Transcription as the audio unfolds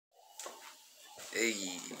Hey,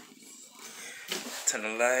 turn the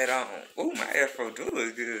light on. Ooh, my afro do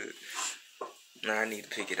look good. Nah, I need to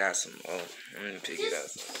pick it out some more. I need to pick it out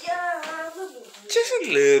some more. Just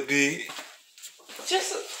a little bit.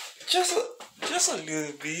 Just a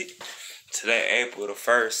little bit. Today, April the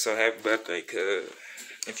 1st, so happy birthday, cuz.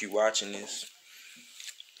 If you watching this.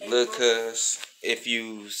 Look, cuz, if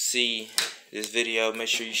you see this video, make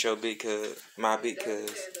sure you show big cuz, my big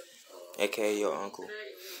cuz, aka your uncle.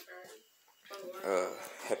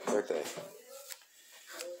 Happy birthday.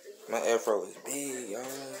 My afro is big, y'all.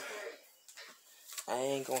 I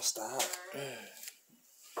ain't gonna stop.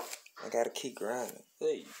 I gotta keep grinding.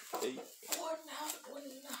 Hey.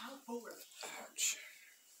 Ouch.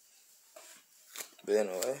 But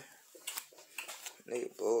anyway,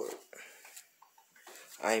 nigga bored.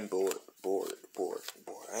 I ain't bored.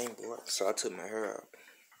 I ain't bored. So I took my hair out.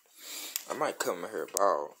 I might cut my hair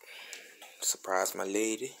bald. Surprise my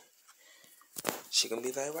lady. She gonna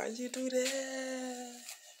be like, why'd you do that?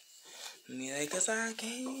 Me like, cause I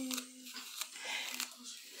can't.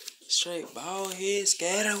 Straight bald head,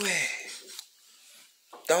 scared away.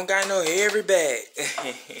 Don't got no hairy back.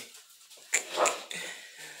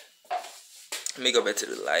 Let me go back to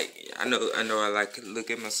the light. I know I like to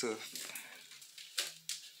look at myself.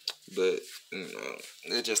 But, you know,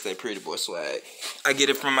 it's just that pretty boy swag. I get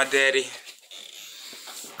it from my daddy.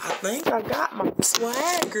 I think I got my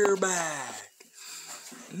swagger back.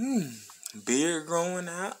 Beard growing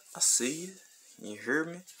out. I see it. You hear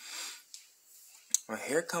me? My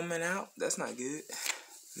hair coming out. That's not good.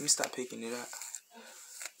 Let me stop picking it out.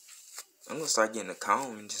 I'm gonna start getting a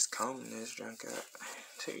comb and just combing this junk out.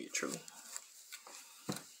 Tell you the truth.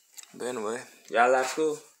 But anyway, y'all at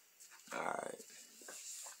school? Alright.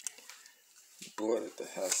 Bored at the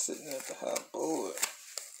house, sitting at the house, bored.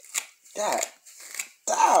 God,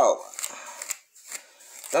 dog.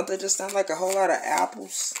 Don't they just sound like a whole lot of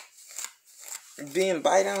apples being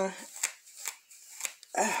bite on?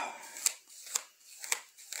 Ow.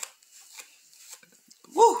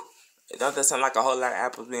 Woo! Don't that sound like a whole lot of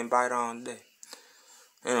apples being bite on today?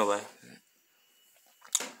 Anyway.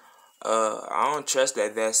 I don't trust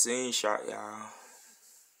that vaccine shot, y'all.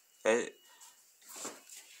 That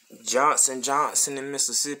Johnson in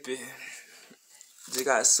Mississippi just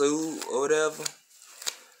got sued or whatever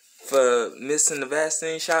for missing the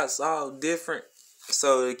vaccine shots, all different.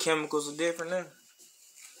 So the chemicals are different now.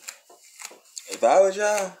 If I was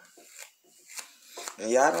y'all,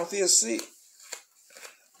 and y'all don't feel sick,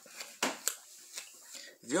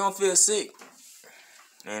 if you don't feel sick,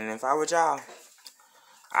 and if I was y'all,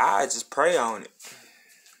 I'd just pray on it.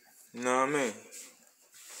 You know what I mean?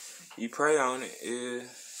 You pray on it,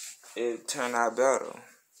 it turn out better.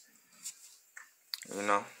 You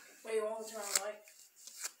know? Wait, you want to turn on light?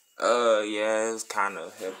 Yeah, it's kind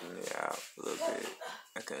of helping me out a little bit.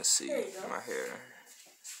 I can't see my hair.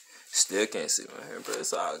 Still can't see my hair, but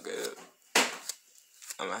it's all good.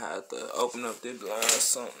 I'm gonna have to open up this blind or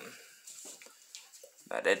something.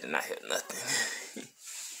 Nah, that did not help nothing.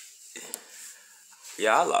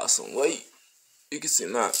 Yeah, I lost some weight. You can see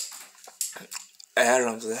my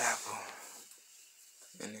Adam's apple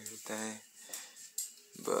and everything.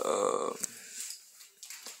 But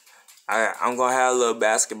I'm gonna have a little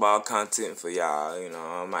basketball content for y'all. You know,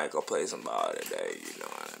 I might go play some ball today. You know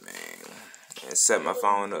what I mean? And set my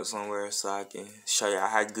phone up somewhere so I can show y'all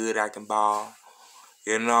how good I can ball.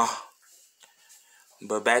 You know.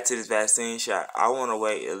 But back to this vaccine shot. I want to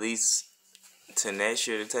wait at least to next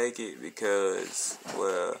year to take it because,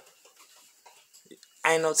 well,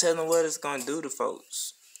 I ain't no telling what it's gonna do to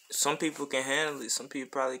folks. Some people can handle it. Some people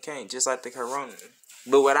probably can't. Just like the corona.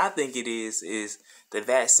 But what I think it is the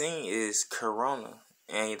vaccine is corona,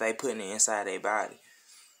 and they putting it inside their body,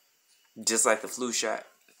 just like the flu shot.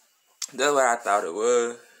 That's what I thought it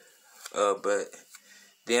was. But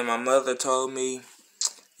then my mother told me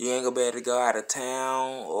you ain't gonna be able to go out of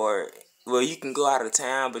town, or well, you can go out of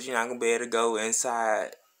town, but you're not gonna be able to go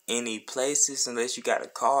inside any places unless you got a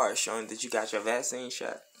card showing that you got your vaccine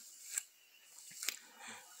shot.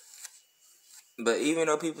 But even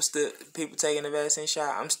though people taking the vaccine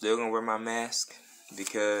shot, I'm still gonna wear my mask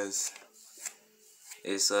because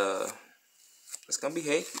it's gonna be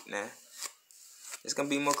hectic now. It's gonna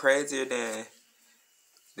be more crazier than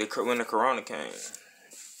when the corona came.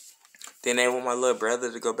 Then they want my little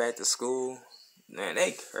brother to go back to school. Man,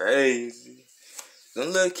 they crazy.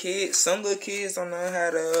 Some little kids don't know how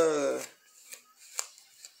to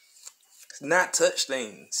not touch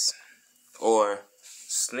things or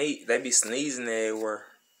sneeze. They be sneezing everywhere.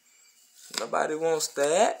 Nobody wants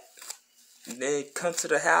that. Then come to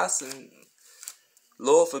the house and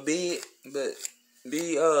Lord forbid, but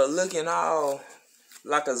be looking all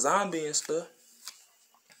like a zombie and stuff.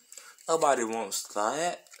 Nobody wants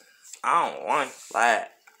that. I don't like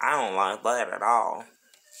that. I don't like that at all.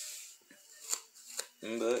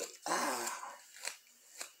 But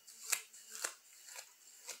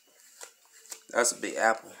that's a big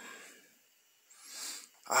apple.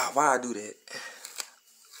 Why I do that?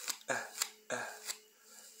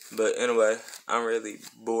 But anyway, I'm really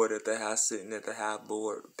bored at the house, sitting at the house,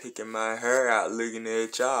 bored, picking my hair out, looking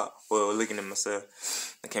at y'all. Well, looking at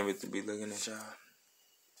myself. I can't really be looking at y'all.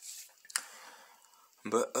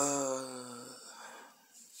 But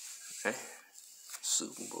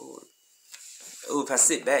super bored. Oh, if I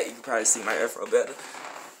sit back, you can probably see my afro better.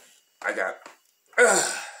 I got,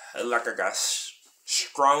 I look like I got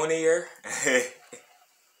strong ear.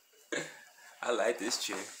 I like this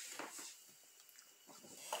chair.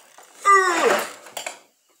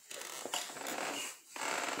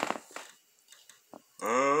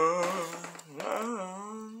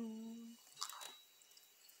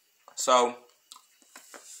 So,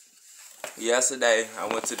 yesterday I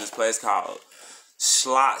went to this place called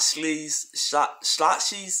Schlotschies.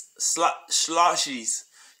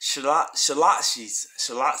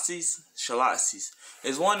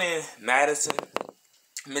 There's one in Madison,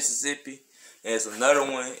 Mississippi. There's another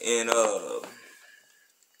one in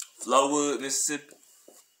Flowwood, Mississippi.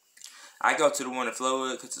 I go to the one in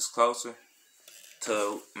Flowwood because it's closer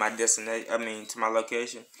to my destination. I mean, to my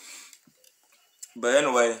location. But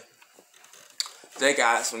anyway, they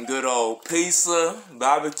got some good old pizza,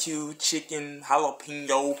 barbecue chicken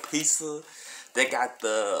jalapeno pizza. They got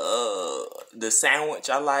the sandwich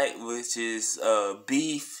I like, which is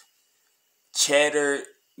beef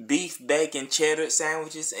bacon cheddar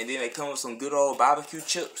sandwiches, and then they come with some good old barbecue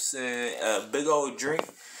chips and a big old drink.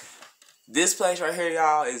 This place right here,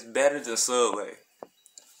 y'all, is better than Subway.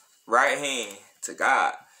 Right hand to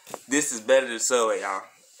God. This is better than Subway, y'all.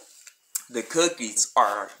 The cookies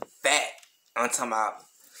are fat. I'm talking about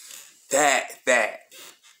fat.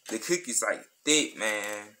 The cookies like thick,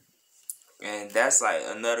 man. And that's like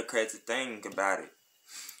another crazy thing about it.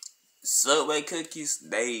 Subway cookies,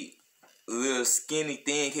 they little skinny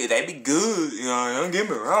thin cookies. They be good, you know. Don't get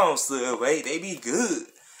me wrong, Subway. They be good.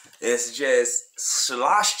 It's just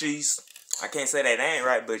Schlotschies. I can't say that ain't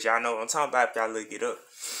right, but y'all know what I'm talking about if y'all look it up.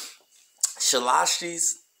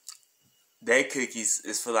 Schlotschies, their cookies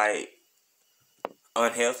is for like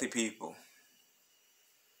unhealthy people.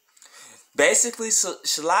 Basically,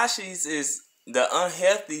 Schlotschies is the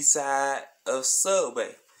unhealthy side of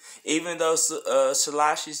Subway. Even though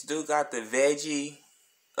Schlotschies do got the veggie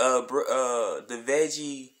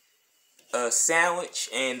sandwich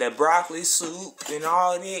and the broccoli soup and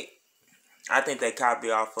all that. I think they copy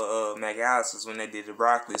off of McAllister's when they did the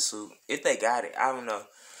broccoli soup. If they got it, I don't know.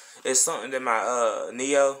 It's something that my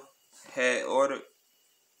Neo had ordered.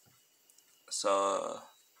 So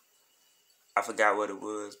I forgot what it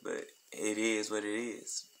was, but it is what it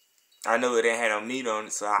is. I know it ain't had no meat on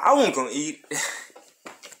it, so I wasn't gonna eat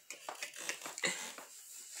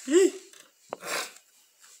it.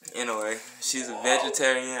 Anyway, she's a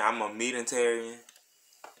vegetarian. I'm a meatitarian.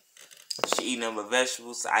 She eat nothing but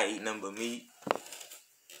vegetables. I eat nothing but meat.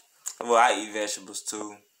 Well, I eat vegetables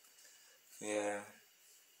too. Yeah.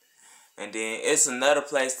 And then it's another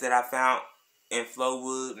place that I found in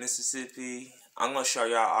Flowwood, Mississippi. I'm gonna show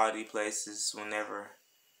y'all all these places whenever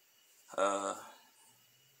the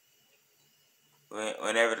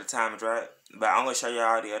time is right. But I'm gonna show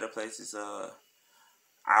y'all all the other places. I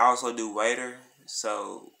also do waiter.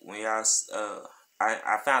 So when y'all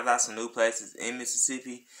I found out some new places in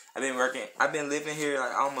Mississippi. I've been living here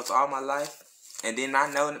like almost all my life, and then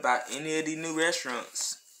not knowing about any of these new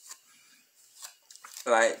restaurants.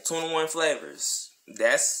 Like 21 Flavors.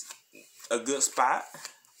 That's a good spot.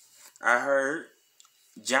 I heard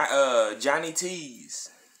Johnny T's.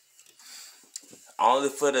 Only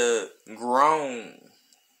for the grown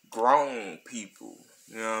people.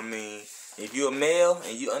 You know what I mean? If you're a male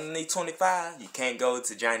and you underneath 25, you can't go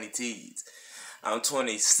to Johnny T's. I'm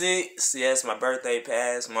 26. Yes, my birthday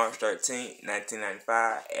passed March 13th,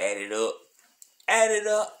 1995. Add it up. Add it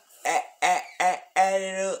up. Add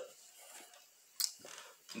it up.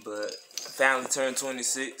 But finally turned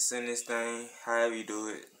 26 in this thing. However you do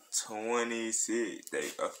it. 26. There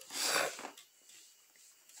you go.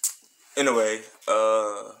 Anyway,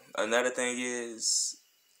 another thing is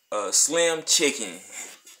Slim Chicken.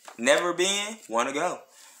 Never been, wanna go.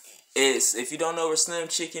 If you don't know where Slim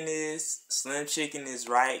Chicken is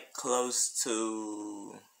right close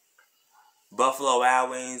to Buffalo Wild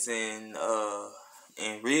Wings in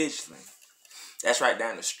Ridgeland. That's right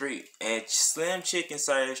down the street. And Slim Chicken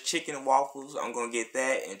serves chicken and waffles. I'm gonna get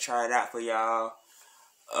that and try it out for y'all.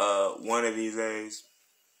 one of these days.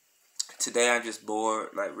 Today I'm just bored,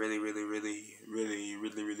 like really.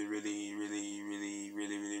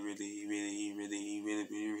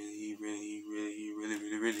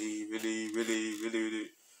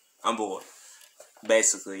 I'm bored.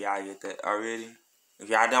 Basically, y'all get that already. If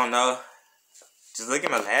y'all don't know, just look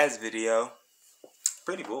at my last video.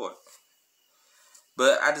 Pretty bored.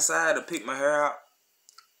 But I decided to pick my hair out.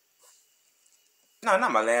 No,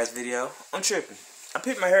 not my last video. I'm tripping. I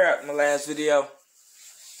picked my hair out in my last video.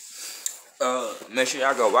 Make sure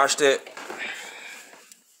y'all go watch that.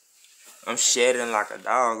 I'm shedding like a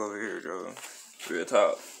dog over here, though. Real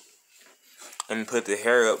talk. Let me put the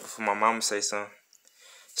hair up before my mama say something.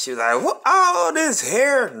 She was like, what all this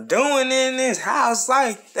hair doing in this house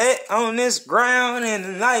like that, on this ground,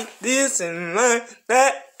 and like this and like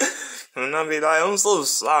that? And I'll be like, I'm so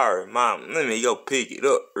sorry, Mom. Let me go pick it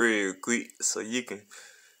up real quick so you can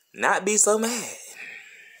not be so mad.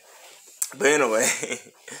 But anyway.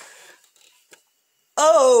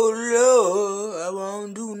 Oh, Lord, I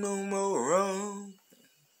won't do no more wrong.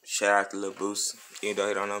 Shout out to Lil Boost, even though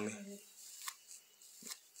he don't know me.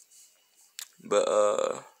 But,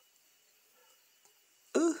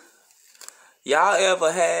 y'all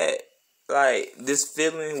ever had, like, this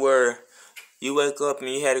feeling where you wake up and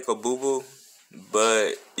you had to go boo-boo,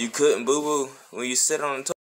 but you couldn't boo-boo when you sit on the toilet?